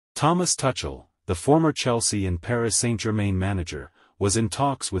Thomas Tuchel, the former Chelsea and Paris Saint-Germain manager, was in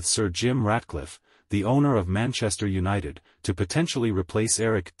talks with Sir Jim Ratcliffe, the owner of Manchester United, to potentially replace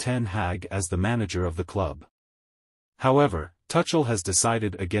Erik Ten Hag as the manager of the club. However, Tuchel has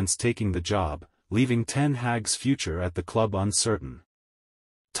decided against taking the job, leaving Ten Hag's future at the club uncertain.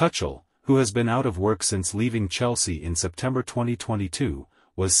 Tuchel, who has been out of work since leaving Chelsea in September 2022,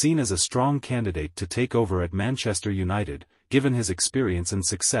 was seen as a strong candidate to take over at Manchester United, given his experience and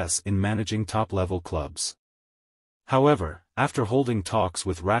success in managing top-level clubs. However, after holding talks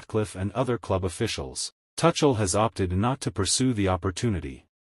with Ratcliffe and other club officials, Tuchel has opted not to pursue the opportunity.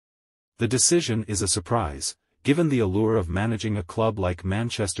 The decision is a surprise, given the allure of managing a club like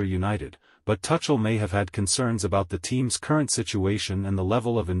Manchester United, but Tuchel may have had concerns about the team's current situation and the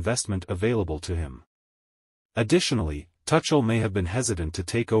level of investment available to him. Additionally, Tuchel may have been hesitant to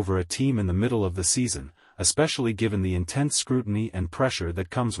take over a team in the middle of the season, especially given the intense scrutiny and pressure that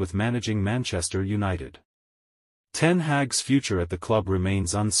comes with managing Manchester United. Ten Hag's future at the club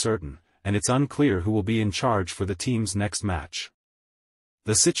remains uncertain, and it's unclear who will be in charge for the team's next match.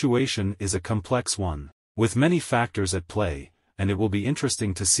 The situation is a complex one, with many factors at play, and it will be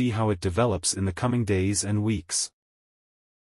interesting to see how it develops in the coming days and weeks.